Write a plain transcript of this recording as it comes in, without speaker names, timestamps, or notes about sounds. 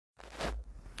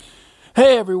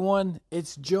Hey everyone,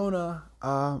 it's Jonah.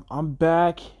 I'm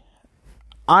back.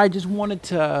 I just wanted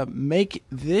to make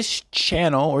this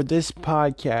channel or this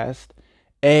podcast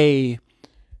a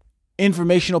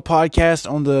informational podcast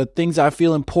on the things I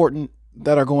feel important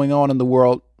that are going on in the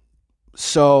world.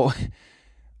 So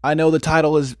I know the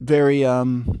title is very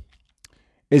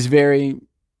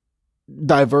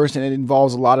diverse and it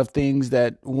involves a lot of things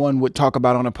that one would talk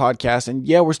about on a podcast. And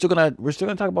yeah, we're still gonna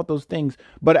talk about those things.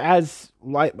 But as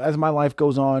my life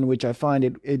goes on, which I find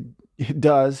it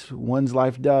does, one's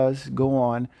life does go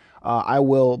on. I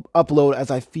will upload as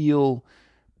I feel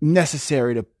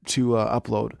necessary to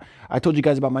upload. I told you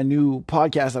guys about my new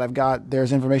podcast that I've got.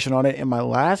 There's information on it in my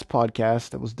last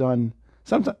podcast that was done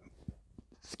some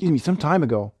time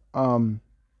ago. But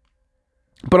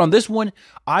on this one,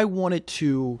 I want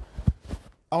to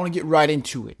get right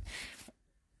into it.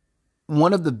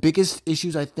 One of the biggest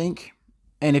issues, I think,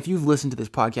 and if you've listened to this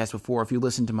podcast before, if you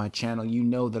listen to my channel, you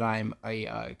know that I'm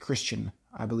a Christian.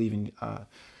 I believe in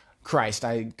Christ.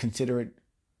 I consider it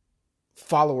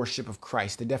followership of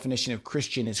Christ. The definition of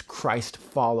Christian is Christ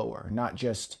follower, not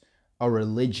just a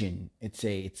religion. It's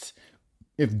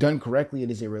if done correctly, it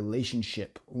is a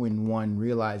relationship when one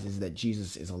realizes that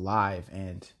Jesus is alive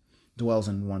and dwells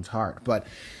in one's heart. But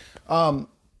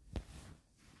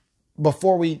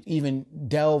before we even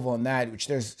delve on that, which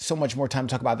there's so much more time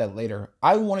to talk about that later,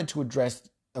 I wanted to address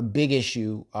a big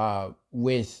issue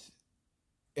with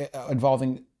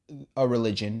involving a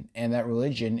religion, and that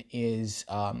religion is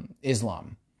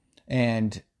Islam,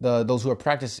 and those who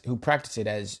practice it,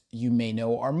 as you may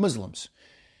know, are Muslims.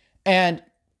 And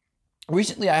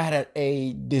recently, I had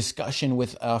a discussion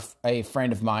with a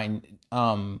friend of mine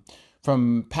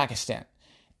from Pakistan,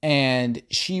 and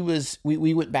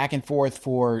we went back and forth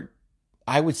for,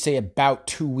 I would say, about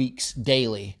 2 weeks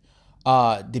daily,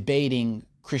 debating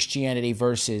Christianity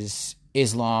versus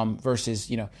Islam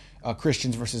versus,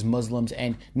 Christians versus Muslims.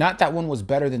 And not that one was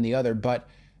better than the other, but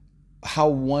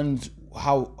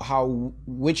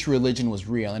which religion was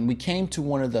real. And we came to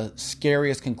one of the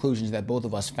scariest conclusions that both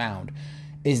of us found,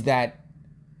 is that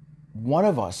one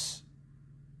of us,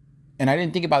 and I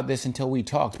didn't think about this until we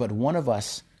talked, but one of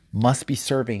us must be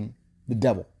serving the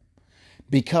devil.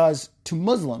 Because to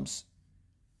Muslims,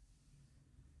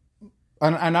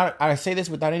 and I say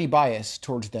this without any bias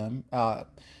towards them,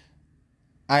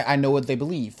 I know what they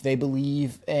believe. They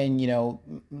believe in,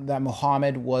 that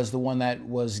Muhammad was the one that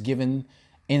was given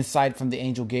insight from the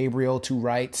angel Gabriel to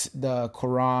write the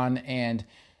Quran, and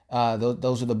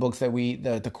those are the books that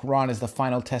the Quran is the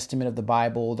final testament of the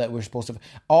Bible, that we're supposed to,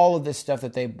 all of this stuff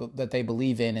that they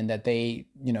believe in, and that they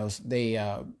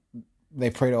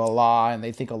pray to Allah, and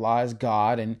they think Allah is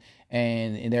God, and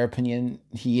in their opinion,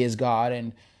 He is God,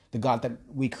 and the God that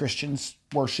we Christians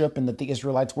worship and that the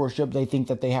Israelites worship, they think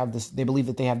that they believe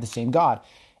that they have the same God.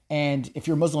 And if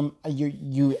you're Muslim,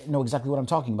 you know exactly what I'm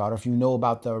talking about. Or if you know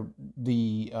about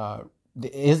the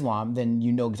Islam, then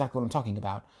you know exactly what I'm talking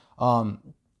about.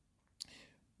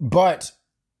 But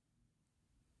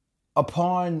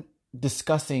upon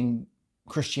discussing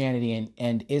Christianity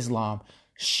and Islam,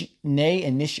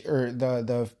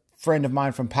 the friend of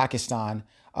mine from Pakistan,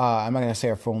 I'm not going to say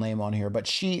her full name on here, but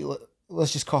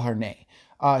let's just call her Nay.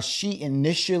 She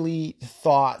initially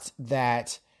thought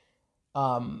that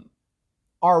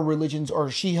our religions,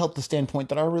 or she held the standpoint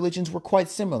that our religions were quite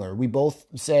similar. We both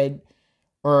said,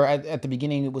 or at the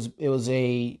beginning, it was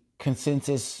a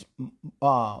consensus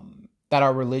that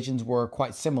our religions were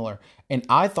quite similar. And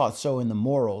I thought so in the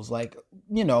morals. Like,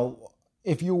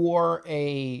 if you were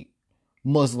a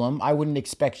Muslim, I wouldn't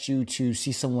expect you to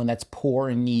see someone that's poor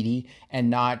and needy and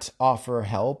not offer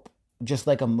help, just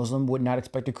like a Muslim would not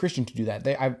expect a Christian to do that.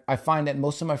 I find that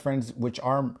most of my friends, which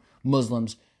are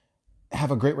Muslims,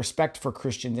 have a great respect for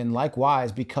Christians, and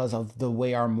likewise, because of the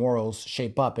way our morals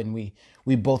shape up. And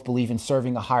we both believe in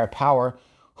serving a higher power,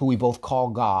 who we both call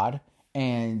God,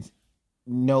 and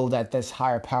know that this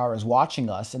higher power is watching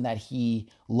us and that He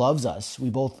loves us.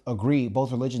 Both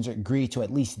religions agree to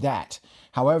at least that.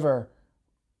 However,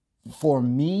 for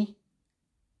me,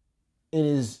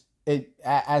 as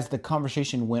the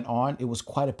conversation went on, it was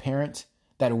quite apparent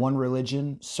that one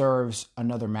religion serves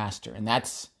another master, and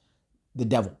that's the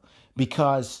devil.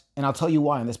 Because, and I'll tell you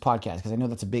why in this podcast, because I know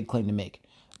that's a big claim to make.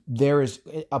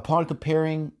 Upon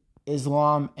comparing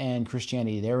Islam and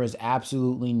Christianity, there is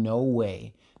absolutely no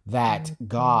way that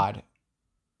God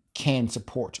can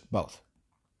support both.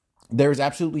 There is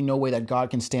absolutely no way that God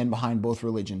can stand behind both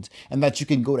religions, and that you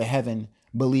can go to heaven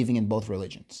believing in both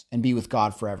religions and be with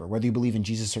God forever, whether you believe in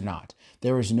Jesus or not.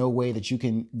 There is no way that you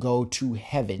can go to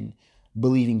heaven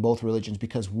believing both religions,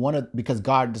 because because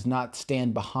God does not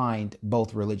stand behind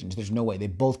both religions. There's no way. They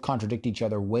both contradict each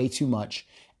other way too much,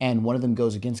 and one of them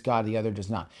goes against God, the other does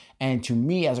not. And to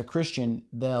me, as a Christian,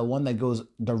 the one that goes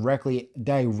directly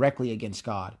against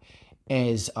God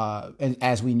is, and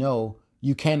as we know,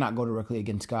 you cannot go directly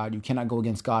against God. You cannot go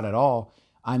against God at all.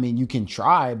 I mean, you can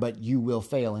try, but you will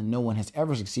fail, and no one has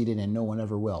ever succeeded, and no one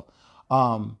ever will.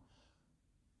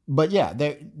 But yeah,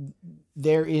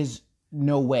 there is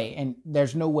no way, and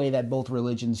there's no way that both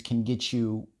religions can get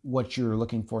you what you're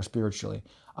looking for spiritually.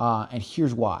 And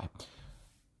here's why.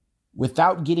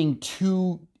 Without getting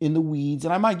too in the weeds,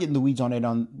 and I might get in the weeds on it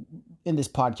in this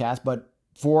podcast, but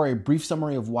for a brief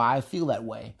summary of why I feel that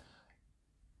way,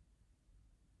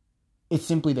 it's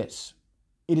simply this.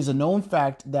 It is a known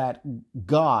fact that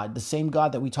God, the same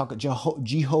God that we talk about,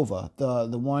 Jehovah,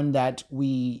 the one that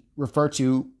we refer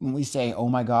to when we say, oh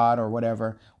my God, or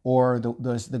whatever, or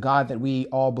the God that we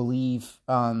all believe,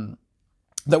 that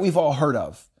we've all heard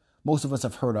of, most of us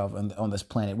have heard of on this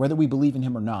planet, whether we believe in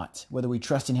him or not, whether we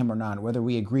trust in him or not, whether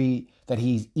we agree that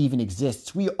he even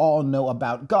exists, we all know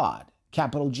about God,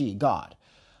 capital G, God,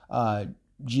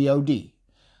 G-O-D.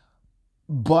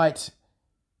 But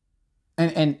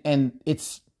And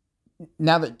it's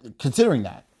now that considering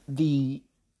that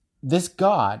this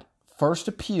God first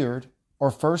appeared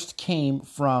or first came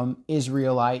from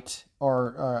Israelite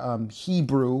or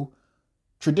Hebrew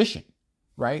tradition,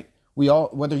 right? We all,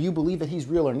 whether you believe that he's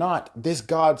real or not, this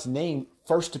God's name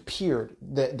first appeared.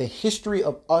 The history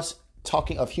of us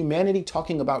of humanity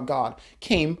talking about God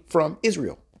came from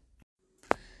Israel.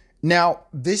 Now,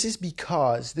 this is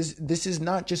because this is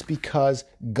not just because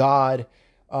God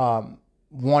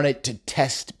wanted to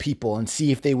test people and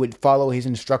see if they would follow his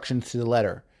instructions to the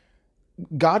letter.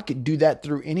 God could do that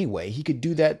through any way. He could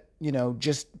do that,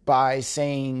 just by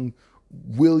saying,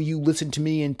 will you listen to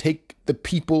me and take the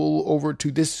people over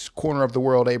to this corner of the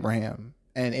world, Abraham?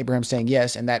 And Abraham saying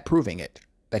yes, and that proving it,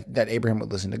 that Abraham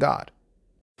would listen to God.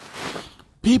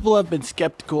 People have been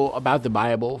skeptical about the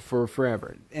Bible for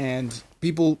forever. And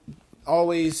people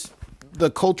always,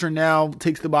 the culture now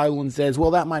takes the Bible and says,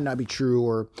 well, that might not be true,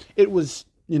 or it was,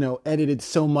 edited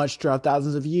so much throughout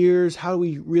thousands of years. How do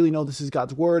we really know this is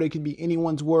God's word? It could be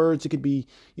anyone's words. It could be,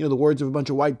 the words of a bunch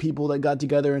of white people that got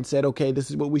together and said, okay, this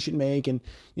is what we should make. And,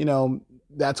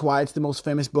 that's why it's the most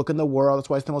famous book in the world. That's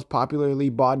why it's the most popularly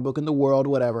bought book in the world,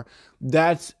 whatever.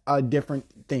 That's a different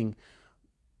thing.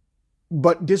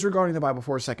 But disregarding the Bible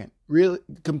for a second, really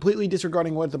completely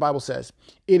disregarding what the Bible says,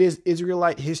 it is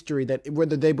Israelite history that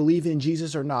whether they believe in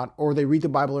Jesus or not, or they read the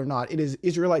Bible or not, it is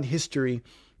Israelite history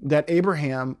that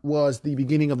Abraham was the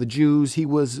beginning of the Jews. He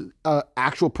was an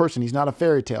actual person. He's not a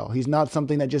fairy tale. He's not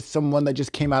someone that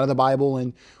just came out of the Bible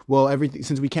and, well, everything,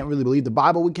 since we can't really believe the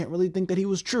Bible, we can't really think that he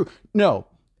was true. No,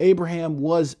 Abraham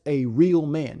was a real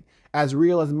man, as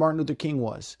real as Martin Luther King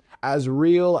was, as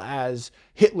real as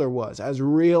Hitler was, as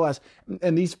real as,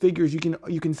 and these figures, you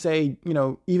can say,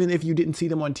 even if you didn't see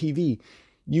them on TV,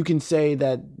 you can say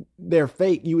that they're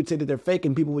fake. You would say that they're fake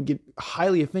and people would get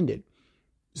highly offended.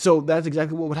 So that's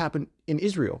exactly what would happen in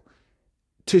Israel.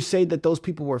 To say that those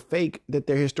people were fake, that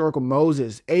they're historical,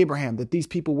 Moses, Abraham, that these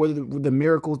people, whether the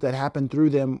miracles that happened through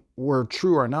them were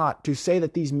true or not, to say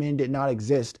that these men did not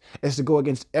exist is to go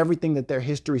against everything that their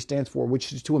history stands for,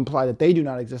 which is to imply that they do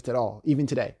not exist at all, even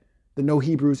today. That no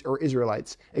Hebrews or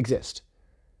Israelites exist.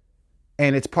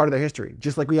 And it's part of their history.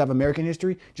 Just like we have American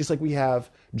history, just like we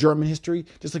have German history,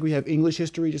 just like we have English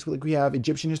history, just like we have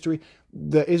Egyptian history,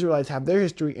 the Israelites have their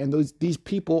history, and these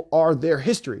people are their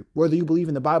history, whether you believe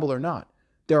in the Bible or not.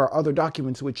 There are other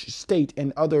documents which state,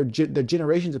 and the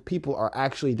generations of people are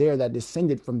actually there that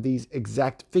descended from these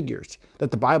exact figures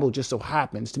that the Bible just so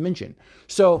happens to mention.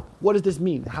 So what does this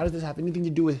mean? How does this have anything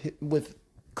to do with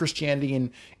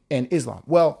Christianity and Islam?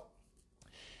 Well,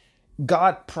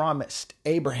 God promised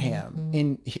Abraham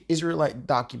in Israelite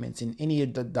documents, in any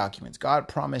of the documents, God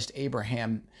promised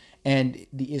Abraham and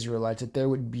the Israelites that there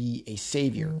would be a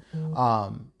savior.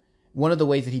 One of the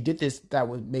ways that he did this that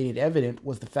made it evident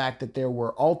was the fact that there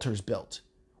were altars built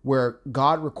where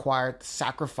God required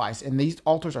sacrifice, and these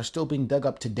altars are still being dug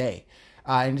up today.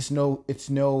 And it's no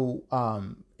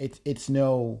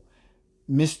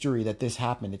mystery that this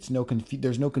happened.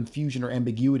 There's no confusion or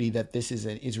ambiguity that this is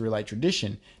an Israelite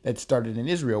tradition that started in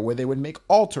Israel, where they would make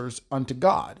altars unto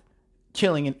God,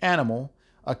 killing an animal,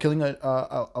 killing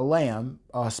a lamb,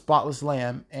 a spotless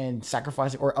lamb, and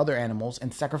sacrificing, or other animals,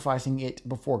 and sacrificing it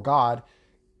before God,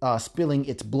 spilling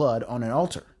its blood on an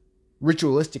altar,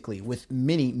 ritualistically, with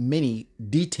many, many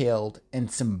detailed and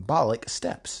symbolic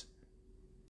steps.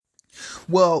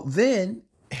 Well, then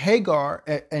Hagar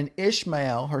and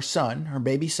Ishmael, her son, her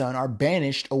baby son, are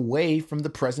banished away from the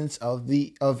presence of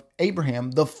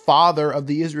Abraham, the father of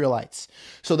the Israelites.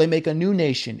 So they make a new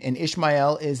nation, and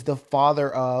Ishmael is the father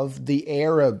of the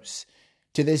Arabs,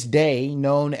 to this day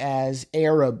known as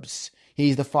Arabs.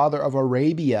 He's the father of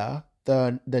Arabia,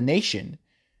 the nation,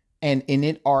 and in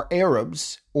it are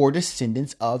Arabs or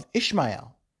descendants of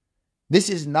Ishmael. This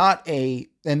is not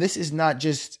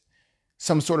just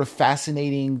some sort of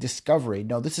fascinating discovery.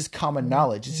 No, this is common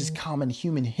knowledge. This is common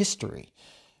human history.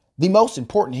 The most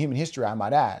important human history, I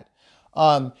might add.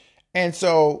 Or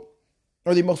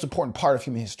the most important part of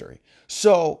human history.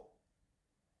 So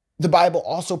the Bible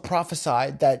also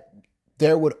prophesied that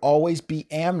there would always be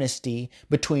amnesty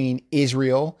between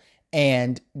Israel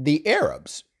and the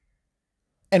Arabs.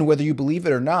 And whether you believe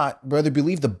it or not, whether you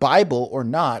believe the Bible or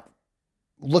not,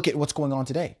 look at what's going on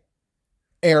today.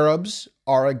 Arabs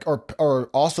are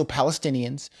also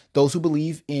Palestinians. Those who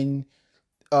believe in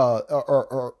believe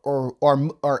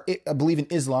in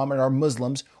Islam and are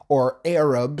Muslims, or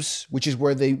Arabs, which is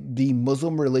where the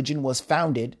Muslim religion was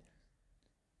founded,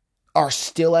 are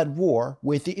still at war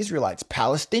with the Israelites.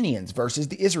 Palestinians versus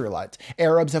the Israelites.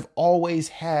 Arabs have always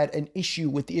had an issue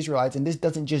with the Israelites, and this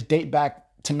doesn't just date back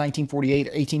to 1948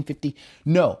 or 1850.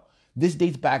 No. This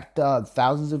dates back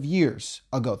thousands of years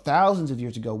ago,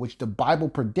 which the Bible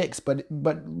predicts. But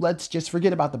let's just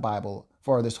forget about the Bible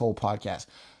for this whole podcast.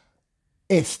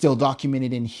 It's still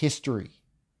documented in history.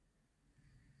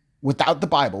 Without the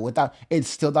Bible, it's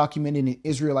still documented in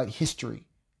Israelite history.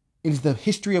 It is the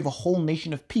history of a whole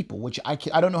nation of people, which I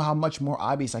don't know how much more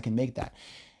obvious I can make that.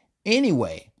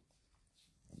 Anyway,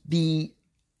 this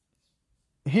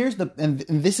is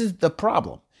the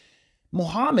problem.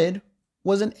 Muhammad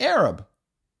was an Arab.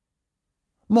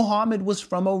 Muhammad was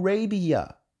from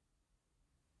Arabia.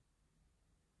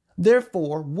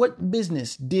 Therefore, what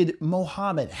business did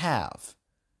Muhammad have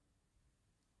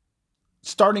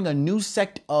starting a new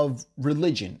sect of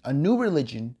religion, a new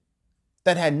religion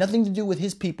that had nothing to do with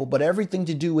his people, but everything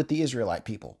to do with the Israelite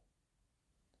people?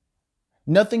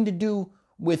 Nothing to do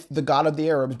with the God of the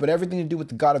Arabs, but everything to do with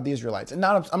the God of the Israelites. And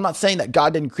I'm not saying that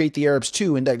God didn't create the Arabs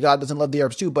too, and that God doesn't love the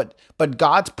Arabs too, but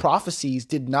God's prophecies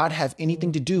did not have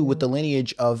anything to do with the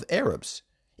lineage of Arabs.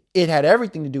 It had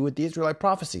everything to do with the Israelite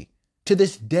prophecy. To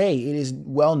this day, it is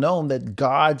well known that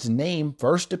God's name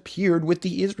first appeared with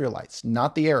the Israelites,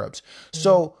 not the Arabs.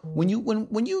 So when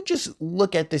you just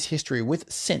look at this history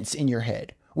with sense in your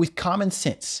head, with common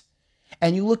sense,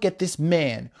 and you look at this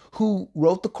man who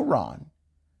wrote the Quran,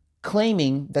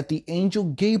 claiming that the angel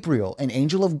Gabriel, an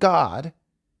angel of God,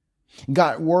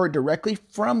 got word directly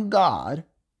from God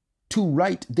to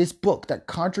write this book that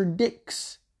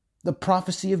contradicts the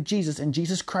prophecy of Jesus and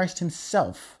Jesus Christ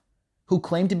himself, who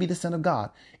claimed to be the Son of God.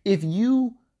 If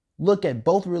you look at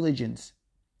both religions,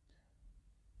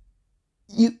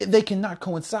 they cannot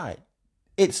coincide.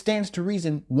 It stands to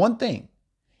reason one thing: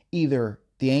 either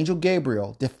the angel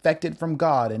Gabriel defected from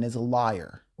God and is a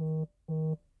liar.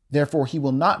 Therefore, he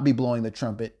will not be blowing the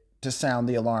trumpet to sound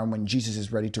the alarm when Jesus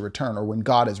is ready to return or when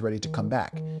God is ready to come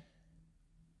back.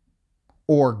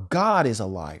 Or God is a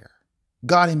liar.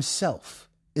 God himself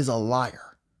is a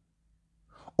liar.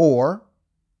 Or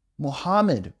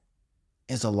Muhammad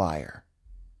is a liar.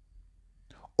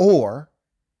 Or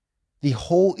the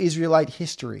whole Israelite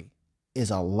history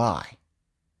is a lie.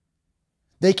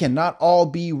 They cannot all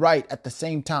be right at the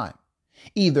same time.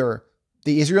 Either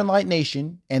the Israelite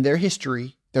nation and their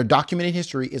history, their documented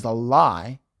history, is a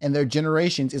lie, and their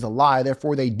generations is a lie,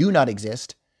 therefore they do not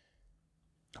exist.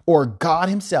 Or God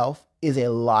himself is a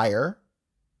liar,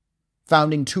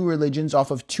 founding two religions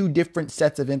off of two different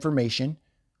sets of information.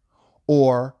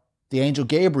 Or the angel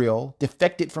Gabriel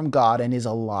defected from God and is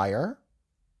a liar.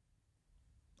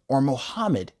 Or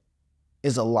Muhammad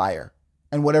is a liar,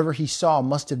 and whatever he saw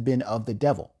must have been of the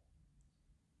devil.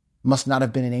 Must not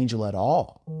have been an angel at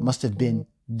all. Must have been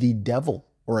the devil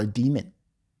or a demon.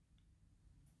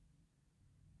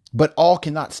 But all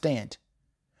cannot stand.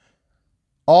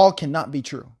 All cannot be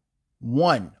true.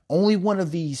 Only one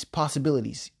of these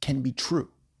possibilities can be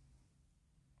true.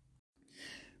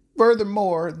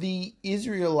 Furthermore, the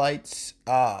Israelites'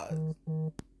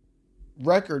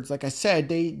 records, like I said,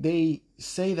 they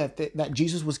say that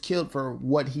Jesus was killed for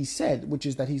what he said, which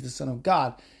is that he's the Son of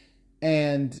God.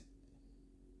 And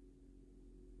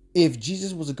if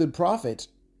Jesus was a good prophet,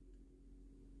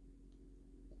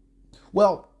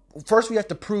 well, first we have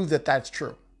to prove that that's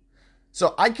true.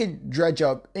 So I could dredge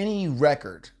up any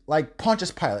record, like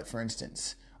Pontius Pilate, for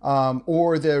instance,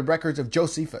 or the records of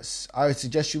Josephus. I would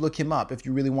suggest you look him up if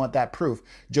you really want that proof.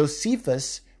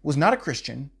 Josephus was not a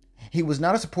Christian. He was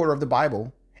not a supporter of the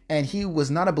Bible, and he was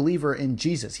not a believer in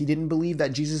Jesus. He didn't believe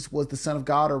that Jesus was the Son of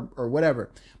God or whatever.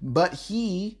 But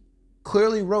he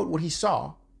clearly wrote what he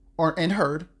saw and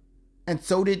heard, and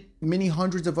so did many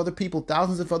hundreds of other people,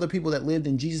 thousands of other people that lived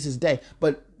in Jesus' day.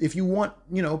 But if you want,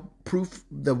 proof,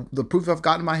 the proof I've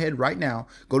got in my head right now,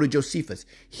 go to Josephus.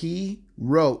 He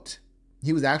was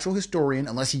an actual historian,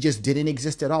 unless he just didn't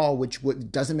exist at all, which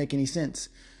doesn't make any sense.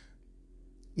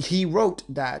 He wrote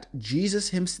that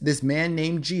this man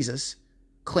named Jesus,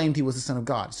 claimed he was the Son of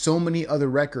God. So many other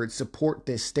records support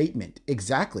this statement.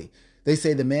 Exactly. They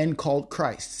say the man called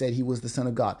Christ said he was the Son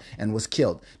of God and was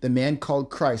killed. The man called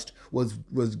Christ was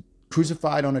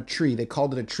crucified on a tree. They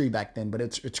called it a tree back then, but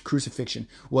it's crucifixion.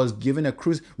 Was given a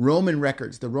Roman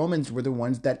records. The Romans were the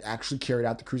ones that actually carried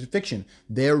out the crucifixion.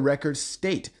 Their records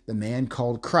state the man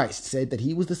called Christ said that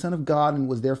he was the Son of God and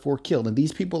was therefore killed. And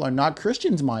these people are not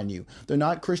Christians, mind you. They're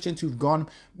not Christians who've gone.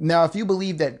 Now, if you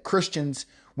believe that Christians,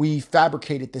 we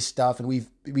fabricated this stuff and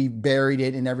we buried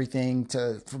it and everything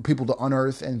for people to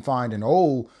unearth and find, and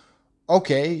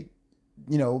okay,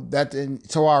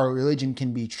 so our religion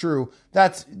can be true.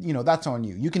 That's on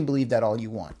you. You can believe that all you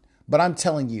want. But I'm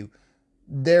telling you,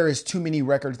 there is too many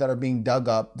records that are being dug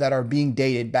up that are being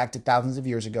dated back to thousands of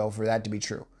years ago for that to be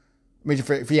true. I mean,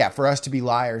 for us to be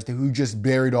liars who just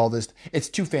buried all this, it's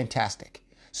too fantastic.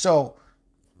 So,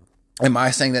 am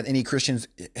I saying that any Christians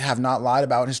have not lied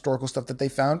about historical stuff that they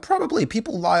found? Probably.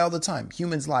 People lie all the time.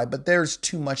 Humans lie, but there's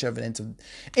too much evidence of.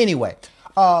 Anyway,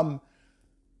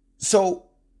 so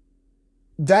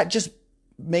that just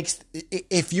makes,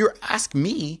 if you ask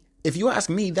me,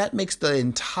 that makes the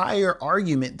entire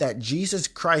argument that Jesus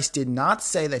Christ did not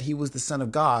say that he was the Son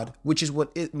of God, which is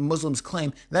what Muslims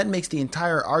claim, that makes the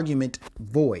entire argument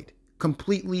void,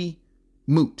 completely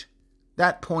moot.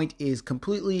 That point is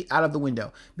completely out of the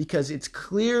window, because it's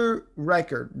clear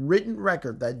written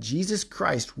record that Jesus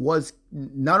Christ was,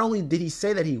 not only did he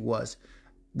say that he was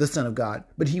the Son of God,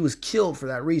 but he was killed for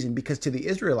that reason, because to the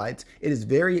Israelites, it is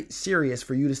very serious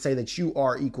for you to say that you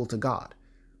are equal to God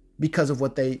because of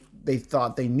what they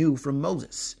thought they knew from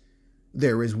Moses.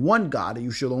 There is one God, and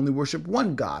you shall only worship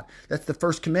one God. That's the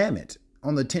first commandment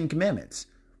on the 10 commandments.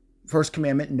 First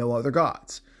commandment, no other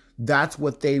gods. That's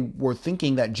what they were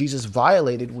thinking that Jesus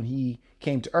violated when he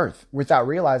came to earth, without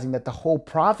realizing that the whole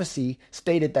prophecy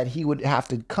stated that he would have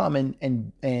to come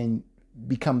and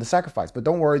become the sacrifice. But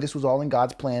don't worry, this was all in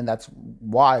God's plan. That's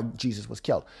why Jesus was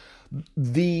killed.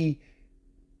 The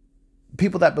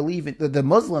people that believe it, the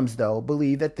Muslims, though,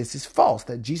 believe that this is false,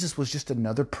 that Jesus was just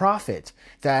another prophet,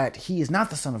 that he is not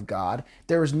the Son of God.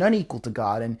 There is none equal to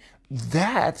God. And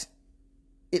that's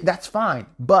fine.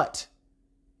 But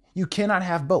you cannot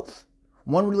have both.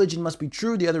 One religion must be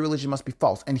true, the other religion must be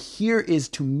false. And here is,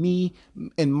 to me,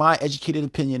 in my educated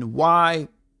opinion, why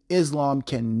Islam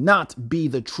cannot be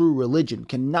the true religion,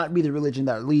 cannot be the religion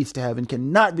that leads to heaven,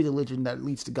 cannot be the religion that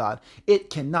leads to God. It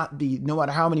cannot be, no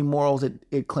matter how many morals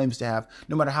it claims to have,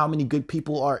 no matter how many good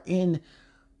people are in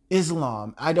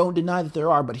Islam. I don't deny that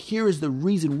there are, but here is the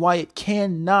reason why it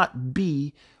cannot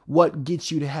be what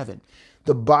gets you to heaven.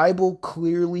 The Bible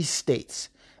clearly states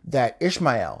that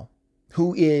Ishmael,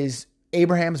 who is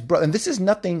Abraham's brother, and this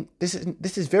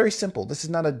is very simple. This is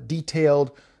not a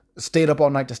detailed, stayed up all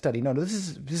night to study. No,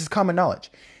 this is common knowledge.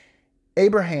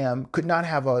 Abraham could not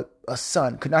have a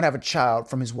son, could not have a child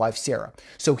from his wife Sarah.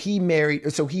 So he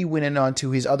went in on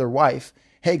to his other wife,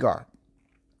 Hagar,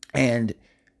 and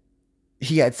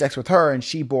he had sex with her, and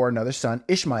she bore another son,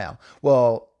 Ishmael.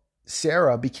 Well,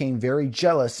 Sarah became very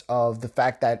jealous of the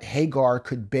fact that Hagar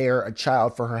could bear a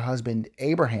child for her husband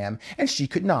Abraham, and she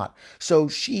could not. So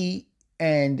she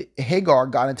and Hagar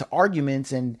got into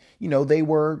arguments, and they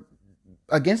were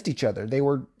against each other. They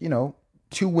were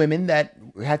two women that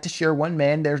had to share one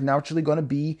man. There's naturally going to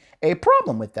be a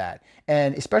problem with that,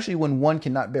 and especially when one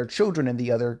cannot bear children and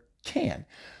the other can.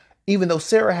 Even though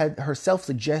Sarah had herself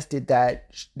suggested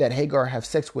that Hagar have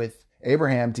sex with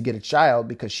Abraham to get a child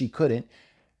because she couldn't,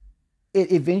 it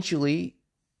eventually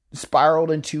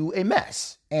spiraled into a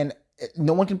mess, and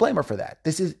no one can blame her for that.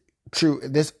 This is true.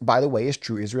 This, by the way, is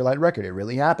true Israelite record. It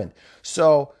really happened.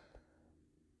 So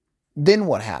then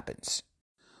what happens?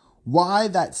 Why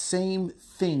that same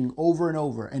thing over and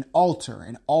over, an altar,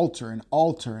 an altar, an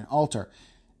altar, an altar?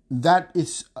 That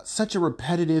is such a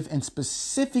repetitive and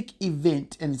specific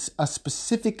event, and it's a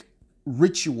specific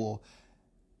ritual,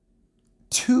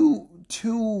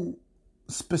 too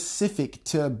specific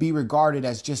to be regarded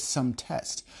as just some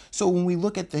test. So when we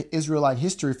look at the Israelite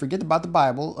history, forget about the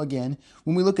Bible again.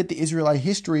 When we look at the Israelite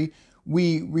history,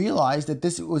 we realize that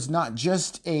this was not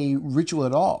just a ritual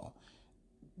at all.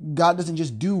 God doesn't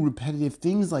just do repetitive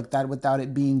things like that without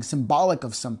it being symbolic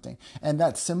of something. And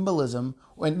that symbolism,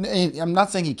 and I'm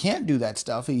not saying he can't do that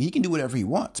stuff. He can do whatever he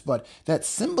wants, but that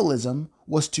symbolism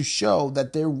was to show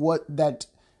that that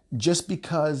just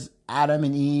because Adam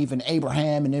and Eve and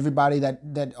Abraham and everybody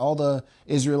that all the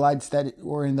Israelites that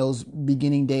were in those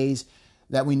beginning days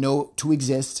that we know to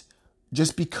exist,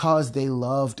 just because they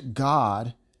loved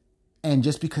God and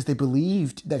just because they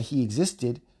believed that he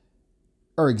existed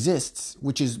or exists,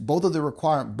 which is both of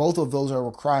those are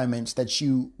requirements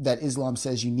that Islam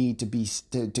says you need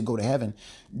to go to heaven.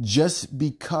 Just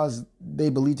because they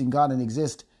believed in God and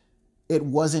exist, it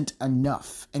wasn't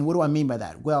enough. And what do I mean by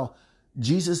that? Well,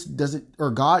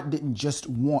 God didn't just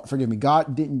want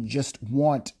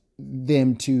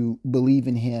them to believe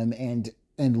in him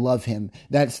and love him.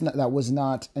 That was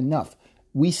not enough.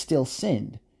 We still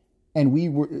sinned. And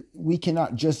we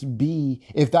cannot just be,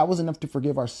 if that was enough to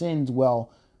forgive our sins,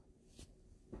 well,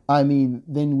 I mean,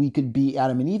 then we could be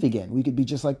Adam and Eve again. We could be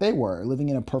just like they were, living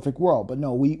in a perfect world. But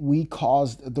no, we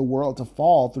caused the world to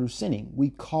fall through sinning.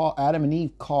 Adam and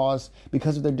Eve caused,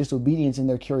 because of their disobedience and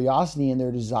their curiosity and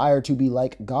their desire to be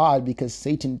like God, because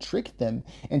Satan tricked them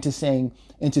into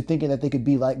thinking that they could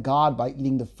be like God by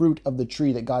eating the fruit of the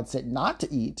tree that God said not to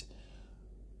eat.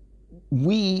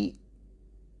 We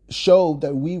showed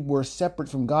that we were separate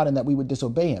from God and that we would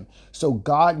disobey him. So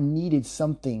God needed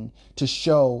something to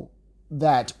show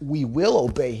that we will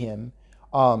obey him,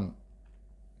 to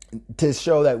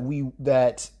show that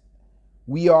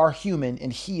we are human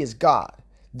and he is God.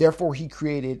 Therefore, he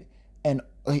created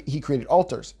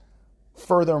altars.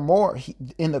 Furthermore,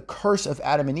 in the curse of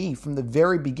Adam and Eve, from the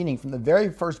very beginning, from the very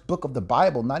first book of the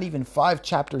Bible, not even 5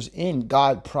 chapters in,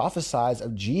 God prophesies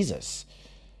of Jesus.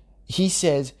 He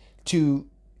says to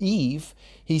Eve,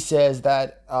 he says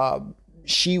that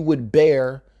she would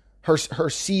bear, her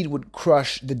seed would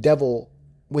crush the devil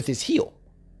with his heel.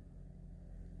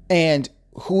 And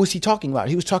who was he talking about?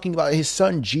 He was talking about his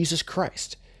son, Jesus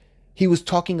Christ. He was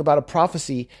talking about a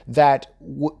prophecy that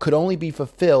could only be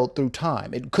fulfilled through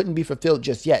time. It couldn't be fulfilled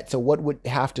just yet. So what would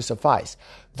have to suffice?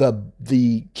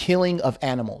 The killing of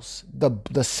animals,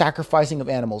 the sacrificing of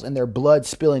animals and their blood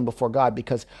spilling before God,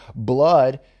 because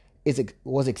blood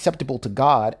was acceptable to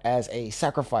God as a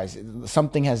sacrifice.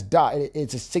 Something has died.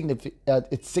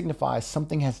 It signifies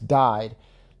something has died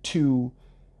to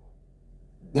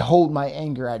hold my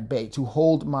anger at bay, to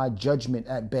hold my judgment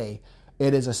at bay.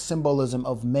 It is a symbolism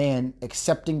of man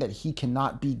accepting that he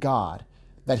cannot be God,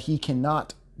 that he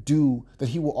cannot do, that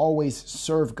he will always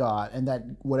serve God, and that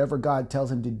whatever God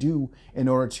tells him to do in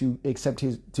order to accept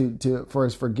for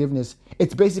his forgiveness,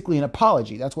 it's basically an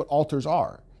apology. That's what altars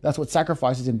are. That's what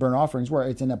sacrifices and burnt offerings were.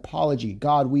 It's an apology.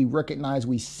 God, we recognize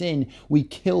we sin. We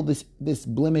kill this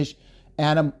blemish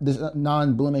animal, this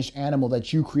non-blemished animal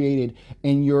that you created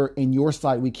in your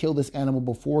sight. We kill this animal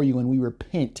before you, and we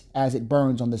repent as it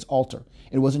burns on this altar.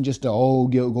 It wasn't just go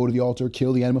to the altar,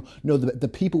 kill the animal. No, the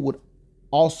people would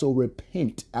also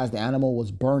repent as the animal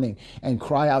was burning and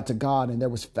cry out to God. And there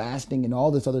was fasting and all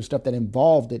this other stuff that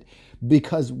involved it,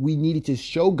 because we needed to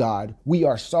show God we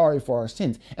are sorry for our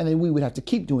sins. And then we would have to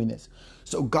keep doing this.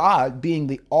 So God, being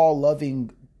the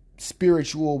all-loving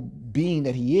spiritual being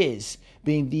that he is,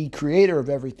 being the creator of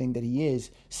everything that he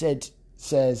is,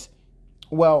 says,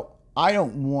 well, I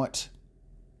want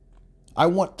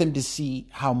them to see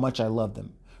how much I love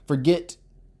them. Forget,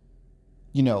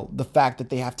 the fact that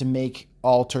they have to make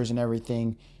altars and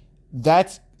everything.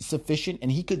 That's sufficient,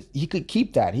 and he could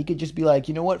keep that. He could just be like,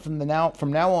 you know what, from now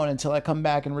on until I come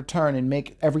back and return and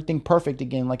make everything perfect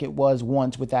again like it was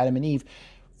once with Adam and Eve,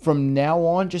 from now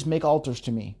on just make altars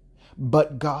to me.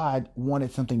 But God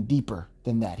wanted something deeper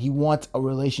than that. He wants a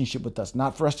relationship with us,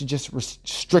 not for us to just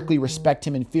strictly respect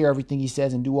him and fear everything he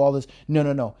says and do all this.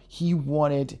 No. He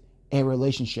wanted a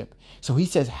relationship. So he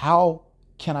says, how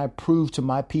can I prove to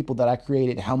my people that I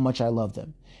created how much I love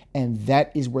them? And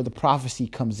that is where the prophecy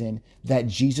comes in, that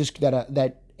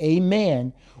that a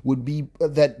man would be,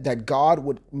 that God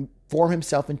would form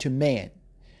himself into man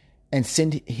and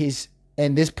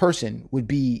and this person would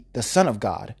be the Son of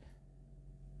God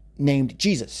named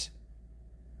Jesus.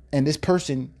 And this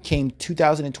person came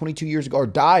 2022 years ago, or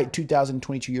died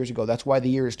 2022 years ago. That's why the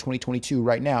year is 2022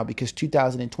 right now, because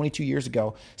 2022 years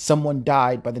ago, someone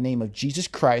died by the name of Jesus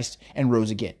Christ and rose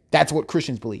again. That's what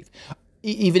Christians believe.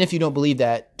 Even if you don't believe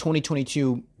that,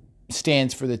 2022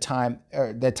 stands for the time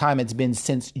it's been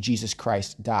since Jesus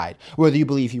Christ died, whether you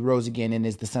believe he rose again and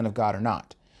is the Son of God or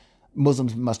not.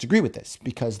 Muslims must agree with this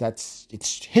because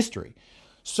it's history.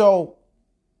 So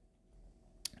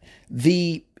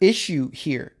the issue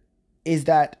here is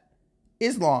that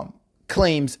Islam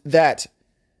claims that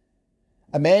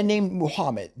A man named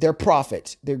Muhammad, their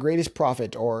prophet, their greatest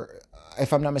prophet, or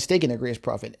if I'm not mistaken, their greatest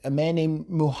prophet, a man named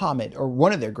Muhammad, or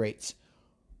one of their greats,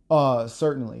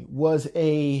 certainly, was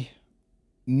a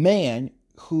man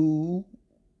who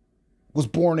was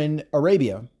born in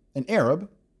Arabia, an Arab,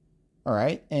 all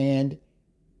right, and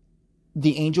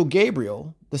the angel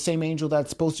Gabriel, the same angel that's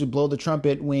supposed to blow the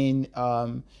trumpet when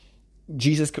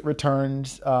Jesus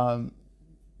returns, the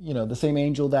same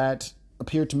angel that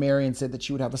appeared to Mary and said that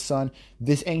she would have a son.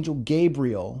 This angel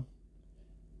Gabriel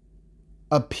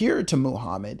appeared to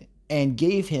Muhammad and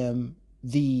gave him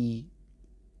the,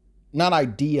 not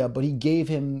idea, but he gave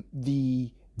him the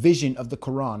vision of the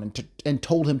Quran and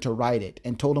told him to write it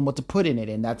and told him what to put in it.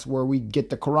 And that's where we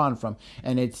get the Quran from.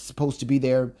 And it's supposed to be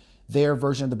their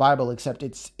version of the Bible, except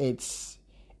it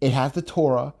has the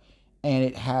Torah, and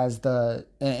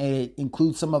it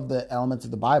includes some of the elements of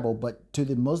the Bible, but to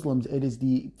the Muslims, it is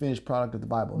the finished product of the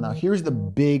Bible. Now, here's the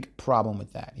big problem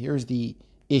with that. Here's the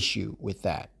issue with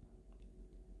that.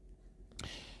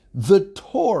 The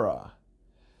Torah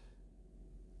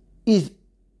is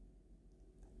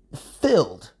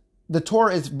filled. The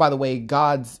Torah is, by the way,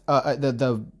 God's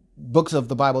the books of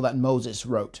the Bible that Moses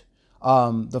wrote.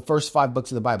 The first 5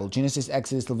 books of the Bible: Genesis,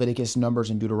 Exodus, Leviticus, Numbers,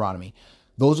 and Deuteronomy.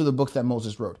 Those are the books that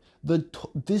Moses wrote.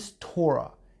 This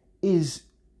Torah is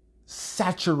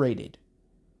saturated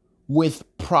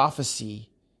with prophecy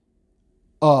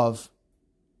of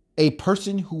a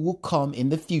person who will come in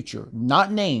the future,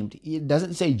 not named. It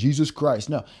doesn't say Jesus Christ,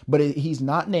 no, but he's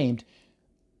not named.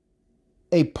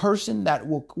 A person that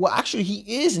actually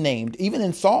he is named. Even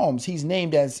in Psalms, he's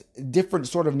named as different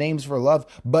sort of names for love,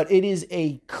 but it is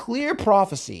a clear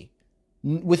prophecy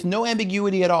with no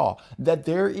ambiguity at all that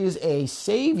there is a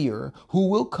Savior who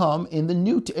will come in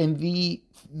the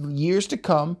years to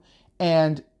come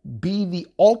and be the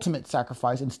ultimate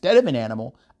sacrifice instead of an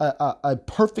animal, a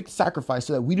perfect sacrifice,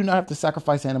 so that we do not have to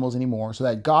sacrifice animals anymore, so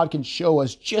that God can show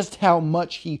us just how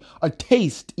much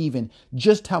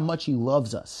just how much he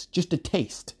loves us. Just a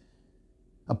taste,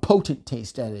 a potent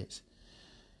taste, that is.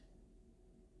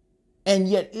 And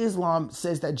yet Islam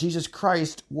says that Jesus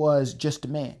Christ was just a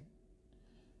man.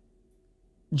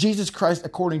 Jesus Christ,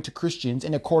 according to Christians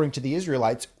and according to the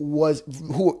Israelites,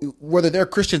 whether they're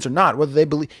Christians or not, whether they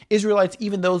believe, Israelites,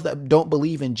 even those that don't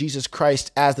believe in Jesus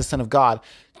Christ as the Son of God,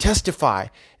 testify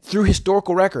through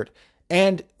historical record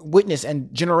and witness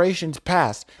and generations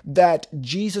past that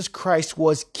Jesus Christ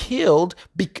was killed.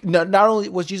 Not only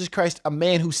was Jesus Christ a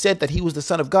man who said that he was the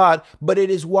Son of God, but it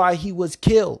is why he was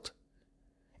killed.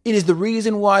 It is the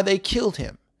reason why they killed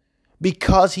him,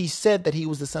 because he said that he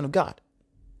was the Son of God.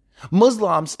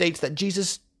 Muslim states that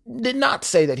Jesus did not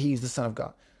say that he's the Son of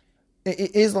God.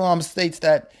 Islam states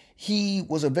that he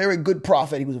was a very good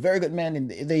prophet. He was a very good man. And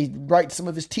they write some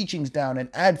of his teachings down and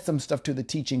add some stuff to the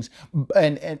teachings.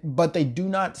 But they do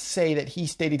not say that he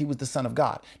stated he was the Son of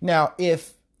God. Now,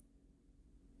 if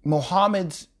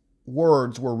Muhammad's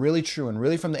words were really true and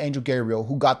really from the angel Gabriel,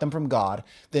 who got them from God,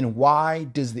 then why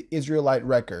does the Israelite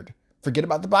record, forget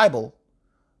about the Bible,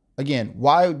 again,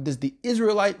 why does the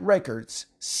Israelite records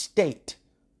state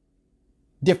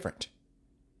different?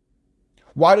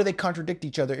 Why do they contradict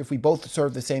each other if we both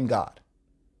serve the same God?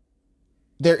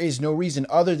 There is no reason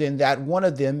other than that one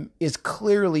of them is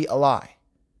clearly a lie.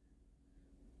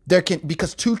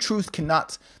 Because the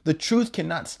truth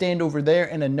cannot stand over there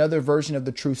and another version of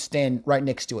the truth stand right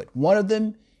next to it. One of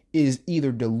them is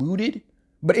either diluted,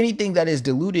 but anything that is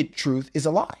diluted truth is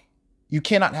a lie. You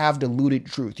cannot have diluted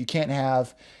truth. You can't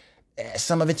have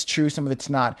some of it's true, some of it's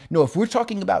not. No, if we're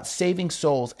talking about saving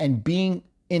souls and being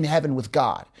in heaven with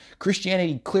God,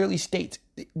 Christianity clearly states,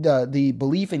 the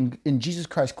belief in Jesus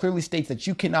Christ clearly states that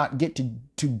you cannot get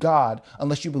to God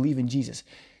unless you believe in Jesus.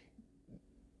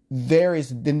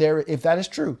 If that is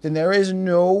true, then there is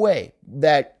no way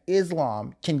that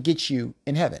Islam can get you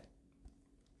in heaven.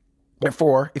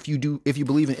 Therefore, if you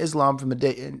believe in Islam from the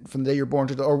day you're born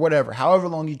or whatever, however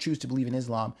long you choose to believe in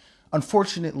Islam,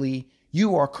 unfortunately,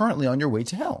 you are currently on your way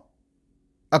to hell,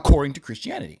 according to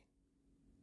Christianity.